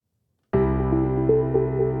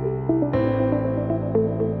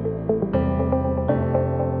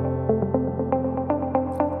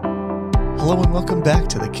Hello and welcome back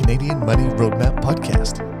to the Canadian Money Roadmap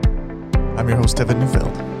Podcast. I'm your host, Evan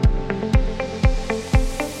Neufeld.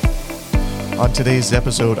 On today's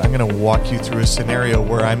episode, I'm going to walk you through a scenario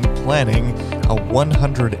where I'm planning a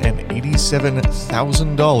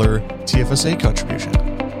 $187,000 TFSA contribution.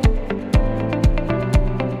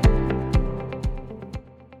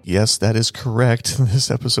 Yes, that is correct.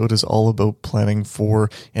 This episode is all about planning for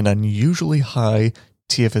an unusually high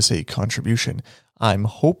TFSA contribution. I'm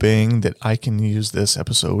hoping that I can use this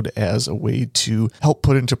episode as a way to help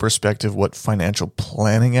put into perspective what financial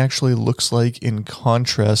planning actually looks like in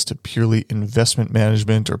contrast to purely investment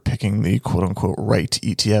management or picking the quote-unquote right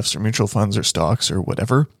ETFs or mutual funds or stocks or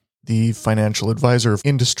whatever. The financial advisor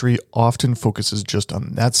industry often focuses just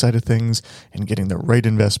on that side of things and getting the right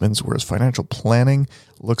investments, whereas financial planning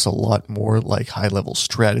looks a lot more like high-level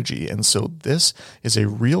strategy. And so this is a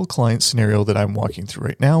real client scenario that I'm walking through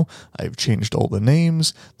right now. I've changed all the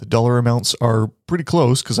names. The dollar amounts are pretty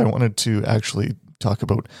close because I wanted to actually talk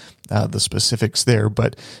about the specifics there.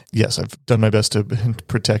 But yes, I've done my best to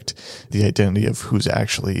protect the identity of who's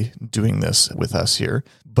actually doing this with us here.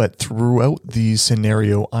 But throughout the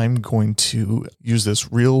scenario, I'm going to use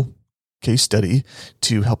this real case study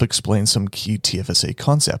to help explain some key TFSA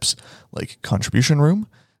concepts like contribution room,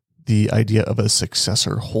 the idea of a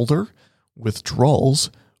successor holder, withdrawals,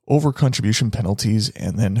 over-contribution penalties,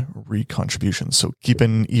 and then recontributions. So keep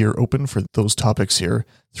an ear open for those topics here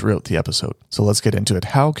throughout the episode. So let's get into it.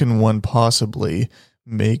 How can one possibly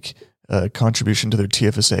make a contribution to their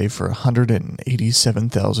TFSA for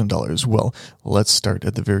 $187,000? Well, let's start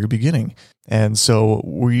at the very beginning. And so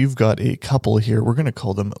we've got a couple here. We're going to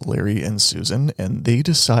call them Larry and Susan, and they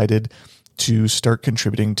decided to start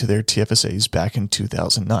contributing to their TFSAs back in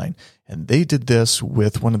 2009. And they did this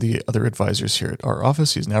with one of the other advisors here at our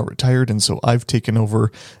office. He's now retired, and so I've taken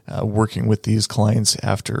over working with these clients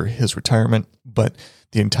after his retirement. But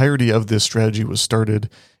the entirety of this strategy was started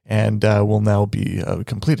and will now be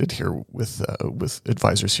completed here with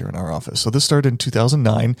advisors here in our office. So this started in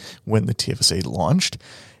 2009 when the TFSA launched,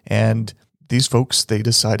 and these folks, they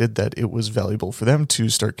decided that it was valuable for them to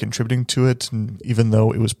start contributing to it, even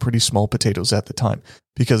though it was pretty small potatoes at the time.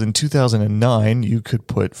 Because in 2009, you could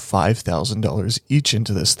put $5,000 each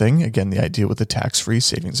into this thing. Again, the idea with the tax-free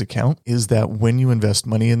savings account is that when you invest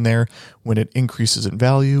money in there, when it increases in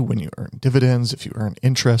value, when you earn dividends, if you earn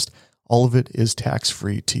interest, all of it is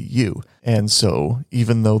tax-free to you. And so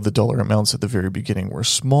even though the dollar amounts at the very beginning were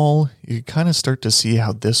small, you kind of start to see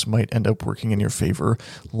how this might end up working in your favor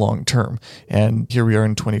long-term. And here we are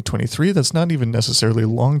in 2023. That's not even necessarily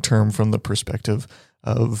long-term from the perspective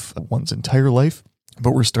of one's entire life,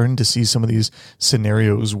 but we're starting to see some of these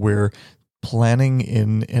scenarios where planning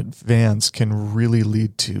in advance can really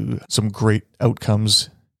lead to some great outcomes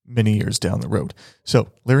many years down the road. So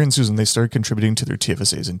Larry and Susan, they started contributing to their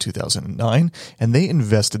TFSAs in 2009, and they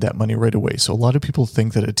invested that money right away. So a lot of people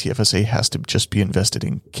think that a TFSA has to just be invested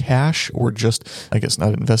in cash, or just, I guess,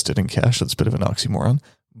 not invested in cash. That's a bit of an oxymoron.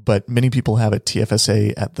 But many people have a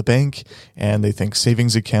TFSA at the bank and they think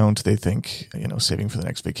savings account, they think, saving for the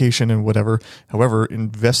next vacation and whatever. However,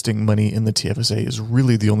 investing money in the TFSA is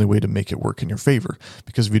really the only way to make it work in your favor,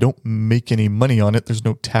 because if you don't make any money on it, there's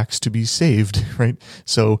no tax to be saved, right?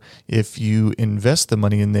 So if you invest the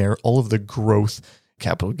money in there, all of the growth,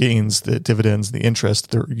 capital gains, the dividends, the interest,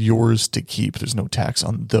 they're yours to keep. There's no tax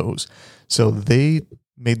on those. So they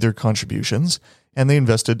made their contributions and they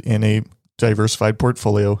invested in a diversified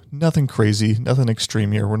portfolio. Nothing crazy, nothing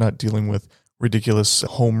extreme here. We're not dealing with ridiculous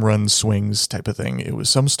home run swings type of thing. It was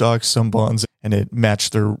some stocks, some bonds, and it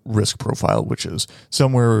matched their risk profile, which is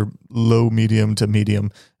somewhere low, medium to medium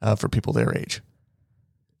for people their age.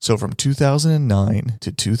 So from 2009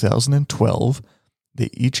 to 2012, they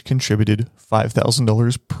each contributed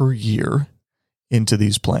 $5,000 per year into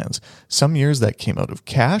these plans. Some years that came out of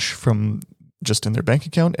cash from just in their bank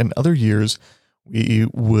account, and other years we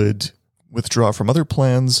would withdraw from other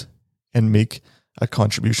plans and make a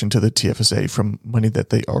contribution to the TFSA from money that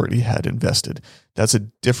they already had invested. That's a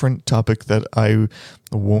different topic that I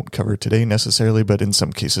won't cover today necessarily, but in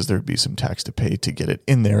some cases there'd be some tax to pay to get it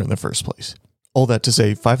in there in the first place. All that to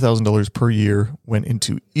say, $5,000 per year went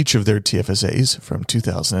into each of their TFSAs from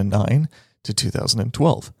 2009 to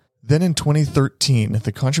 2012. Then in 2013,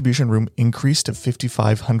 the contribution room increased to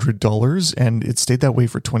 $5,500, and it stayed that way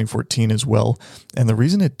for 2014 as well. And the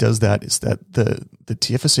reason it does that is that the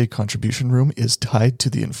TFSA contribution room is tied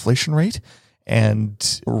to the inflation rate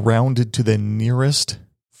and rounded to the nearest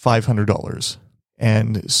 $500.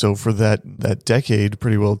 And so for that decade,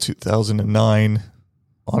 pretty well 2009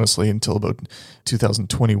 honestly, until about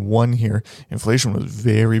 2021 here, inflation was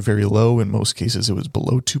very, very low. In most cases, it was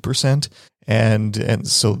below 2%. And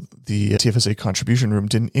so the TFSA contribution room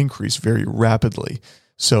didn't increase very rapidly.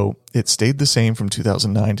 So it stayed the same from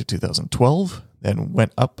 2009 to 2012, then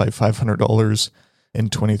went up by $500 in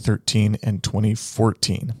 2013 and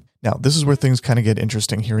 2014. Now, this is where things kind of get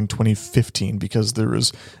interesting here in 2015, because there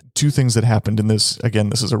was two things that happened in this. Again,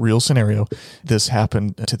 this is a real scenario. This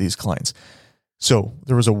happened to these clients. So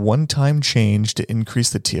there was a one-time change to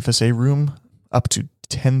increase the TFSA room up to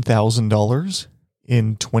 $10,000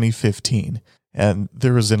 in 2015. And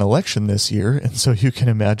there was an election this year, and so you can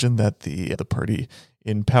imagine that the party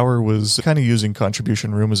in power was kind of using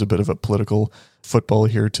contribution room as a bit of a political football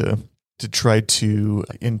here to try to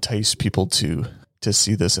entice people to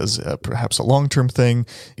see this as perhaps a long-term thing.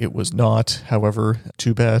 It was not, however,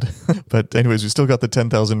 too bad. But anyways, we still got the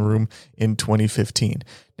 10,000 room in 2015.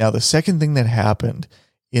 Now, the second thing that happened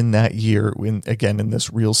in that year, again, in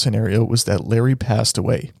this real scenario, was that Larry passed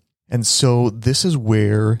away. And so this is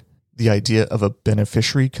where the idea of a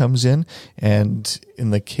beneficiary comes in. And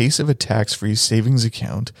in the case of a tax-free savings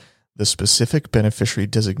account, the specific beneficiary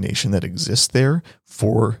designation that exists there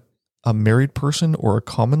for a married person or a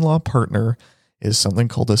common law partner is something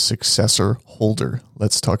called a successor holder.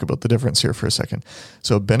 Let's talk about the difference here for a second.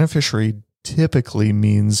 So a beneficiary typically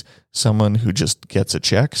means someone who just gets a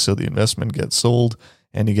check. So the investment gets sold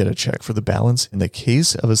and you get a check for the balance. In the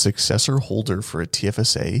case of a successor holder for a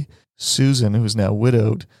TFSA, Susan, who's now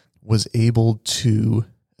widowed, was able to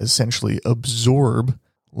essentially absorb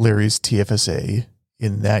Larry's TFSA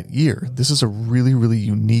in that year. This is a really, really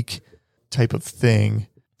unique type of thing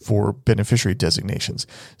for beneficiary designations.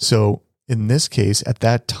 So in this case, at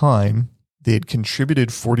that time, they had contributed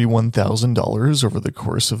 $41,000 over the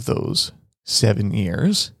course of those 7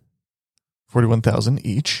 years, $41,000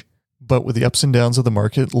 each. But with the ups and downs of the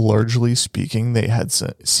market, largely speaking, they had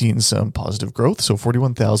seen some positive growth. So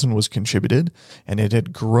 $41,000 was contributed, and it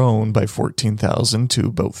had grown by $14,000 to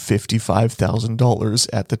about $55,000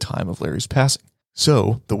 at the time of Larry's passing.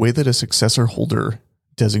 So the way that a successor holder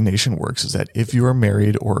designation works is that if you are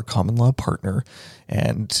married or a common law partner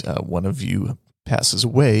and one of you passes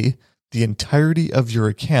away, the entirety of your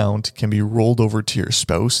account can be rolled over to your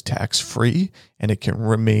spouse tax-free, and it can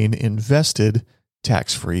remain invested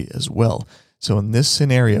tax-free as well. So in this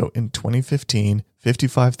scenario, in 2015,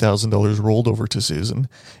 $55,000 rolled over to Susan,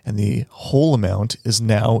 and the whole amount is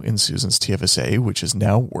now in Susan's TFSA, which is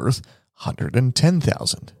now worth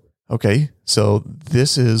 $110,000. Okay, so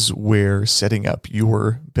this is where setting up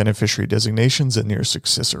your beneficiary designations and your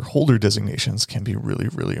successor holder designations can be really,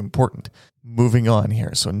 really important. Moving on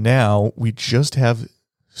here. So now we just have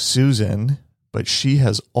Susan, but she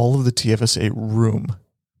has all of the TFSA room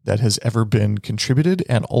that has ever been contributed,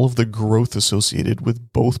 and all of the growth associated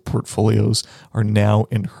with both portfolios are now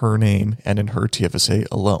in her name and in her TFSA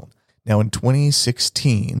alone. Now in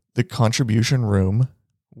 2016, the contribution room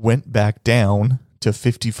went back down to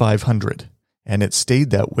 $5,500, and it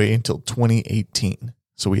stayed that way until 2018.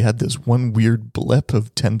 So we had this one weird blip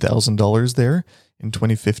of $10,000 there in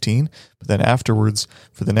 2015, but then afterwards,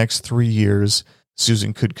 for the next 3 years,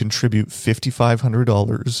 Susan could contribute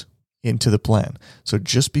 $5,500 into the plan. So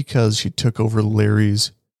just because she took over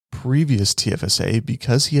Larry's previous TFSA,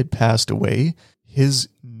 because he had passed away, his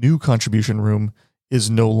new contribution room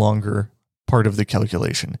is no longer part of the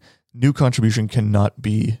calculation. New contribution cannot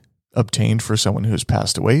be obtained for someone who's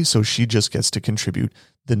passed away, so she just gets to contribute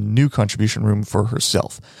the new contribution room for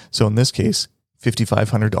herself. So in this case,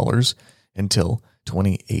 $5,500 until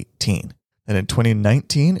 2018. And in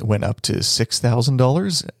 2019, it went up to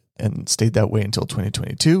 $6,000 and stayed that way until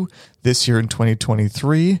 2022. This year in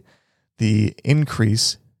 2023, the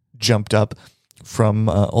increase jumped up from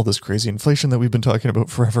all this crazy inflation that we've been talking about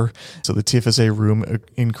forever. So the TFSA room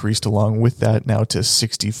increased along with that now to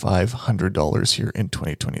 $6,500 here in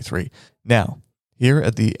 2023. Now, here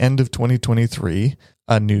at the end of 2023,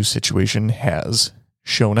 a new situation has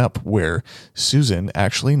shown up where Susan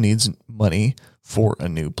actually needs money for a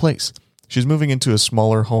new place. She's moving into a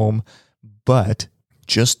smaller home, but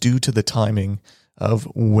just due to the timing of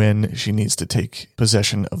when she needs to take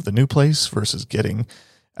possession of the new place versus getting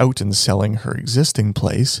out and selling her existing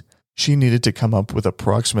place, she needed to come up with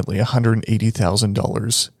approximately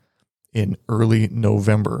 $180,000 in early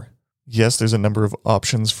November. Yes, there's a number of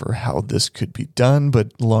options for how this could be done,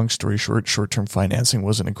 but long story short, short-term financing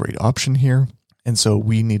wasn't a great option here. And so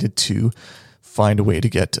we needed to find a way to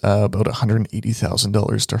get about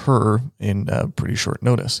 $180,000 to her in pretty short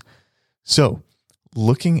notice. So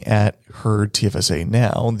looking at her TFSA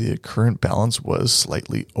now, the current balance was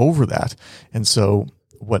slightly over that. And so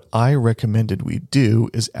what I recommended we do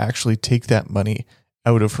is actually take that money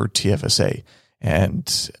out of her TFSA.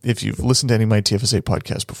 And if you've listened to any of my TFSA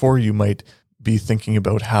podcasts before, you might be thinking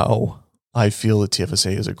about how I feel that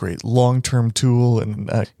TFSA is a great long-term tool and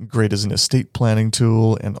great as an estate planning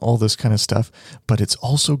tool and all this kind of stuff, but it's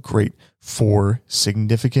also great for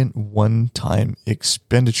significant one-time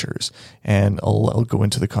expenditures. And I'll go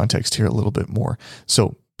into the context here a little bit more.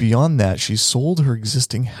 So beyond that, she sold her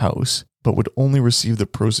existing house, but would only receive the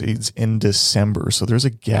proceeds in December. So there's a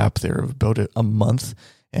gap there of about a month,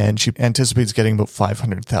 and she anticipates getting about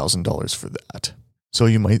 $500,000 for that. So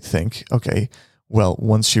you might think, okay, well,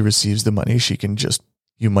 once she receives the money,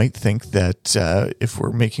 you might think that if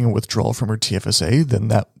we're making a withdrawal from her TFSA, then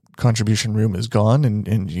that contribution room is gone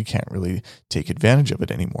and you can't really take advantage of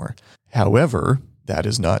it anymore. However, that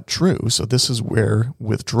is not true. So this is where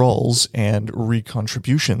withdrawals and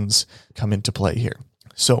recontributions come into play here.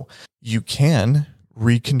 So you can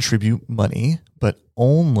recontribute money, but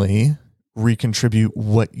only recontribute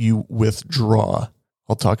what you withdraw.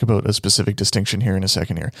 I'll talk about a specific distinction here in a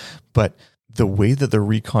second here, but the way that the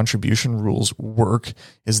recontribution rules work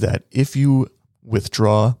is that if you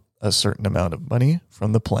withdraw a certain amount of money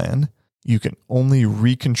from the plan, you can only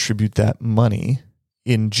recontribute that money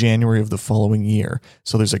in January of the following year.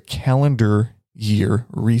 So there's a calendar year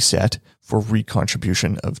reset for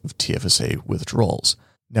recontribution of TFSA withdrawals.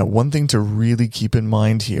 Now, one thing to really keep in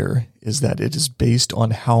mind here is that it is based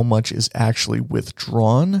on how much is actually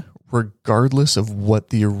withdrawn, regardless of what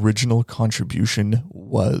the original contribution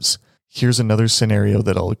was. Here's another scenario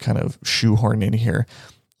that I'll kind of shoehorn in here.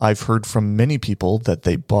 I've heard from many people that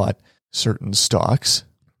they bought certain stocks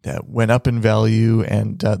that went up in value,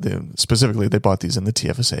 and specifically they bought these in the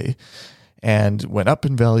TFSA and went up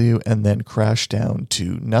in value and then crashed down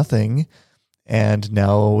to nothing, and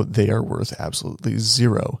now they are worth absolutely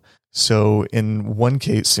zero. So in one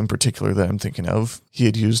case in particular that I'm thinking of, he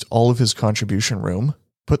had used all of his contribution room,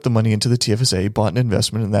 put the money into the TFSA, bought an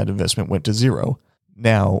investment, and that investment went to zero.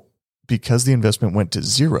 Now, because the investment went to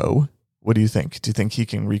zero, what do you think? Do you think he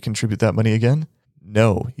can recontribute that money again?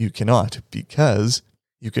 No, you cannot, because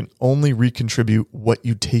you can only recontribute what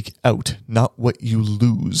you take out, not what you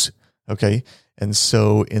lose. Okay. And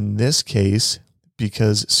so in this case,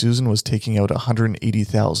 because Susan was taking out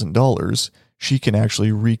 $180,000, she can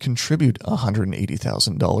actually recontribute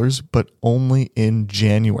 $180,000, but only in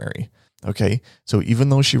January. Okay. So even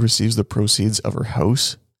though she receives the proceeds of her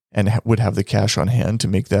house and would have the cash on hand to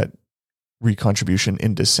make that recontribution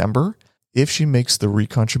in December, if she makes the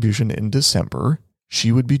recontribution in December,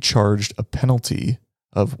 she would be charged a penalty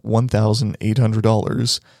of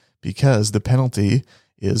 $1,800 because the penalty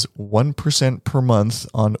is 1% per month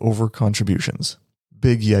on over contributions.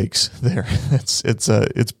 Big yikes there.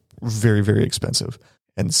 It's very, very expensive.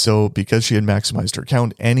 And so because she had maximized her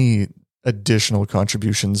account, any additional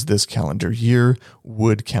contributions this calendar year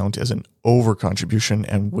would count as an over contribution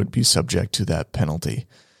and would be subject to that penalty.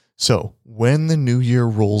 So when the new year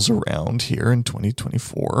rolls around here in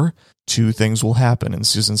 2024, two things will happen in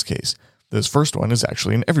Susan's case. This first one is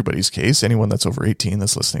actually in everybody's case. Anyone that's over 18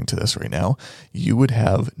 that's listening to this right now, you would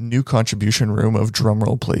have new contribution room of,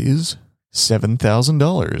 drumroll please,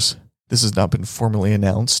 $7,000. This has not been formally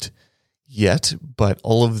announced yet, but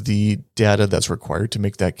all of the data that's required to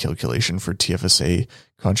make that calculation for TFSA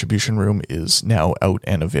contribution room is now out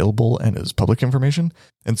and available and is public information.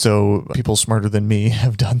 And so people smarter than me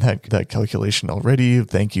have done that calculation already.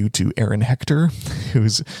 Thank you to Aaron Hector,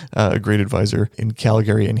 who's a great advisor in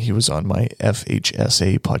Calgary, and he was on my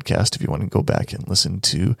FHSA podcast. If you want to go back and listen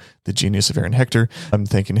to the genius of Aaron Hector, I'm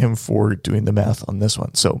thanking him for doing the math on this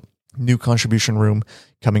one. So new contribution room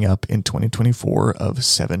coming up in 2024 of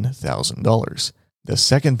 $7,000. The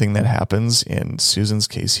second thing that happens in Susan's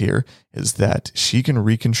case here is that she can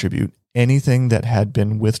recontribute anything that had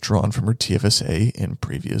been withdrawn from her TFSA in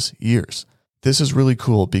previous years. This is really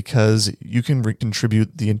cool because you can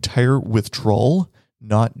recontribute the entire withdrawal,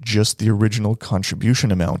 not just the original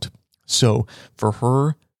contribution amount. So for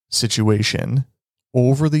her situation,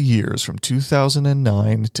 over the years from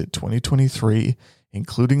 2009 to 2023,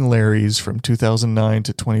 including Larry's from 2009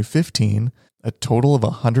 to 2015, a total of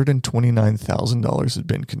 $129,000 had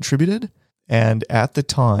been contributed. And at the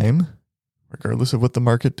time, regardless of what the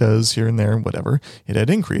market does here and there, whatever, it had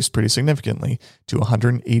increased pretty significantly to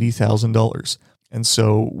 $180,000. And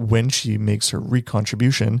so when she makes her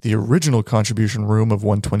recontribution, the original contribution room of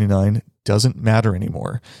 $129,000 doesn't matter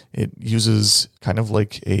anymore. It uses kind of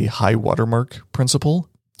like a high watermark principle.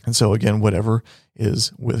 And so again, whatever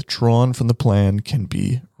is withdrawn from the plan can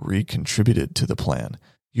be recontributed to the plan.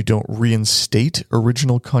 You don't reinstate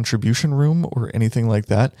original contribution room or anything like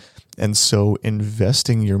that. And so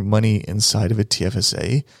investing your money inside of a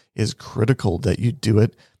TFSA is critical that you do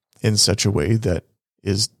it in such a way that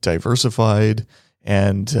is diversified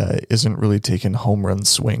and isn't really taking home run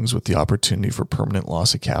swings with the opportunity for permanent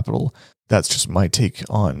loss of capital. That's just my take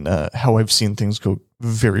on how I've seen things go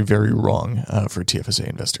very, very wrong for TFSA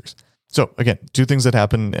investors. So again, two things that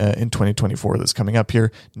happen in 2024 that's coming up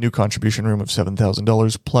here. New contribution room of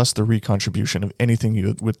 $7,000 plus the recontribution of anything you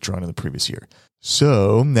had withdrawn in the previous year.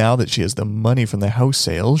 So now that she has the money from the house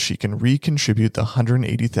sale, she can recontribute the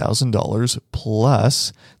 $180,000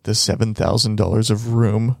 plus the $7,000 of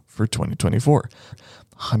room for 2024.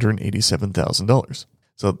 $187,000.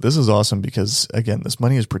 So this is awesome because, again, this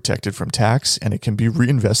money is protected from tax and it can be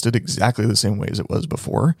reinvested exactly the same way as it was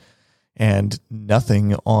before. And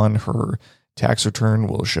nothing on her tax return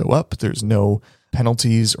will show up. There's no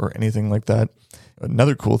penalties or anything like that.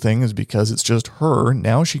 Another cool thing is because it's just her,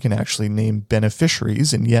 now she can actually name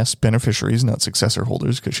beneficiaries. And yes, beneficiaries, not successor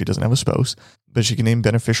holders, because she doesn't have a spouse, but she can name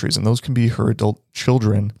beneficiaries, and those can be her adult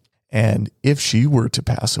children. And if she were to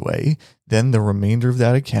pass away, then the remainder of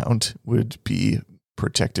that account would be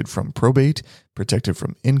protected from probate, protected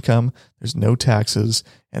from income. There's no taxes.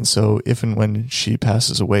 And so if and when she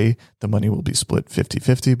passes away, the money will be split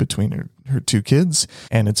 50-50 between her two kids.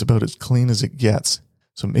 And it's about as clean as it gets.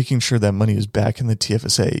 So making sure that money is back in the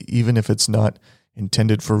TFSA, even if it's not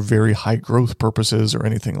intended for very high growth purposes or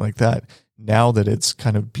anything like that, now that it's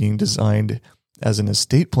kind of being designed as an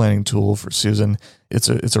estate planning tool for Susan, it's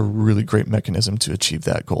a really great mechanism to achieve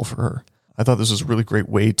that goal for her. I thought this was a really great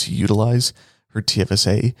way to utilize her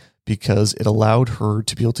TFSA because it allowed her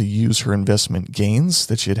to be able to use her investment gains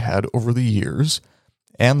that she had had over the years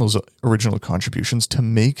and those original contributions to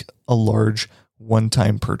make a large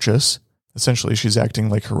one-time purchase. Essentially, she's acting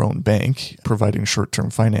like her own bank, providing short-term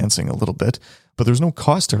financing a little bit, but there's no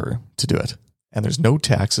cost to her to do it. And there's no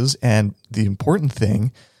taxes. And the important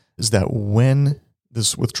thing is that when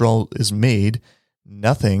this withdrawal is made,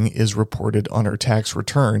 nothing is reported on her tax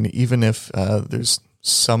return, even if there's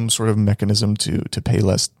some sort of mechanism to pay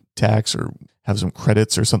less tax or have some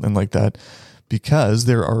credits or something like that, because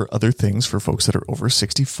there are other things for folks that are over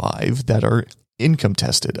 65 that are income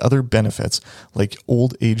tested, other benefits like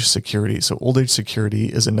old age security. So old age security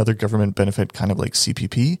is another government benefit, kind of like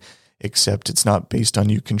CPP, except it's not based on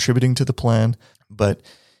you contributing to the plan, but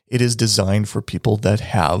it is designed for people that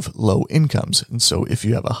have low incomes. And so if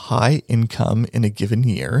you have a high income in a given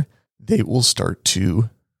year, they will start to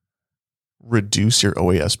reduce your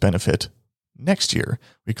OAS benefit next year.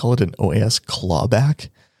 We call it an OAS clawback.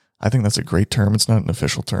 I think that's a great term. It's not an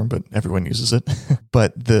official term, but everyone uses it.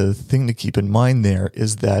 But the thing to keep in mind there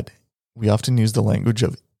is that we often use the language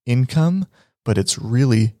of income, but it's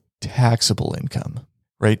really taxable income,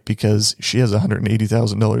 right? Because she has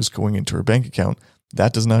 $180,000 going into her bank account.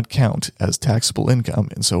 That does not count as taxable income.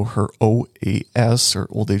 And so her OAS, or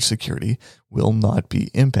old age security, will not be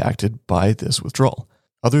impacted by this withdrawal.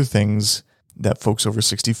 Other things that folks over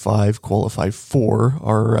 65 qualify for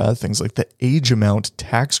are things like the age amount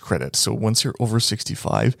tax credit. So once you're over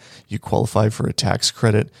 65, you qualify for a tax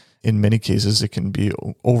credit. In many cases, it can be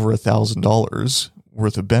over $1,000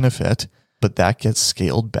 worth of benefit, but that gets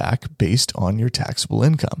scaled back based on your taxable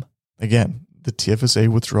income. Again, the TFSA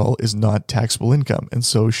withdrawal is not taxable income. And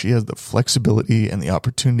so she has the flexibility and the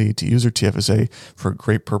opportunity to use her TFSA for a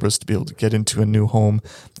great purpose, to be able to get into a new home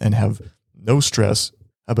and have no stress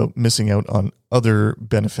about missing out on other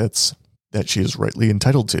benefits that she is rightly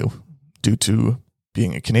entitled to due to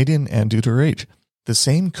being a Canadian and due to her age. The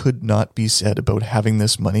same could not be said about having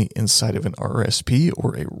this money inside of an RRSP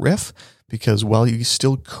or a RIF, because while you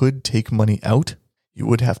still could take money out, you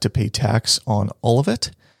would have to pay tax on all of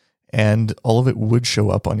it, and all of it would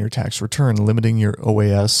show up on your tax return, limiting your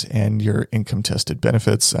OAS and your income tested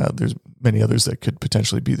benefits. There's many others that could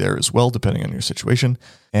potentially be there as well, depending on your situation.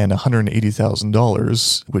 And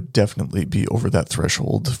 $180,000 would definitely be over that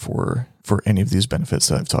threshold for any of these benefits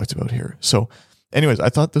that I've talked about here. So anyways, I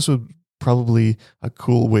thought this would probably a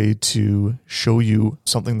cool way to show you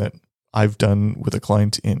something that I've done with a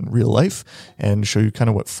client in real life and show you kind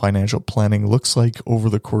of what financial planning looks like over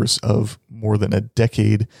the course of more than a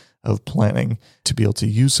decade of planning, to be able to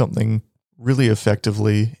use something really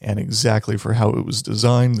effectively and exactly for how it was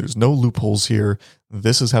designed. There's no loopholes here.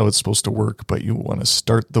 This is how it's supposed to work, but you want to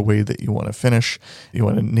start the way that you want to finish. You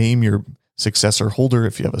want to name your successor holder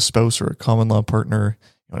if you have a spouse or a common law partner.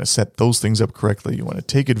 You want to set those things up correctly. You want to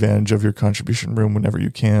take advantage of your contribution room whenever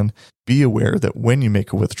you can. Be aware that when you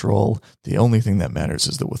make a withdrawal, the only thing that matters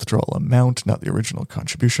is the withdrawal amount, not the original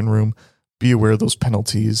contribution room. Be aware of those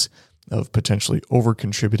penalties. of potentially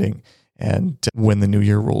over-contributing. And when the new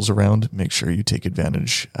year rolls around, make sure you take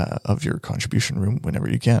advantage of your contribution room whenever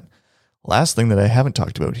you can. Last thing that I haven't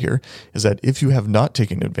talked about here is that if you have not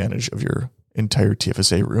taken advantage of your entire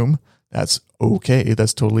TFSA room, that's okay.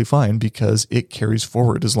 That's totally fine because it carries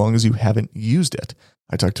forward as long as you haven't used it.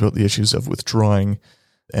 I talked about the issues of withdrawing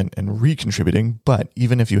and recontributing, but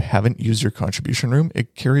even if you haven't used your contribution room,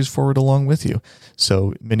 it carries forward along with you.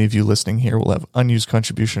 So many of you listening here will have unused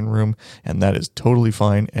contribution room, and that is totally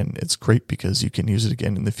fine. And it's great because you can use it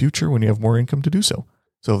again in the future when you have more income to do so.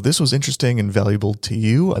 So if this was interesting and valuable to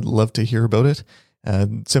you, I'd love to hear about it.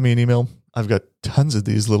 Send me an email. I've got tons of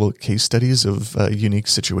these little case studies of unique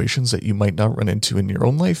situations that you might not run into in your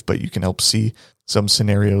own life, but you can help see some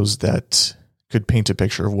scenarios that could paint a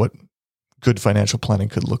picture of what good financial planning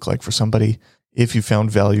could look like for somebody. If you found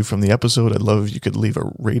value from the episode, I'd love if you could leave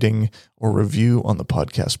a rating or review on the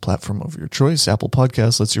podcast platform of your choice. Apple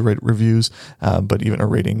Podcasts lets you write reviews, but even a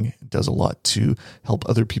rating does a lot to help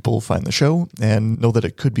other people find the show and know that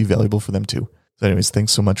it could be valuable for them too. So anyways,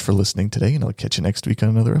 thanks so much for listening today, and I'll catch you next week on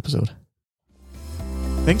another episode.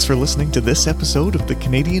 Thanks for listening to this episode of the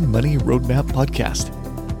Canadian Money Roadmap Podcast.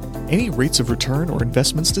 Any rates of return or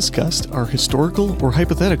investments discussed are historical or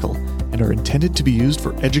hypothetical and are intended to be used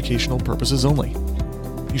for educational purposes only.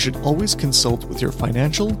 You should always consult with your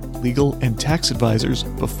financial, legal, and tax advisors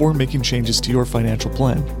before making changes to your financial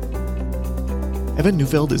plan. Evan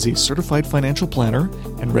Neufeld is a certified financial planner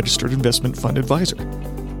and registered investment fund advisor.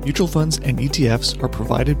 Mutual funds and ETFs are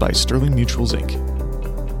provided by Sterling Mutuals, Inc.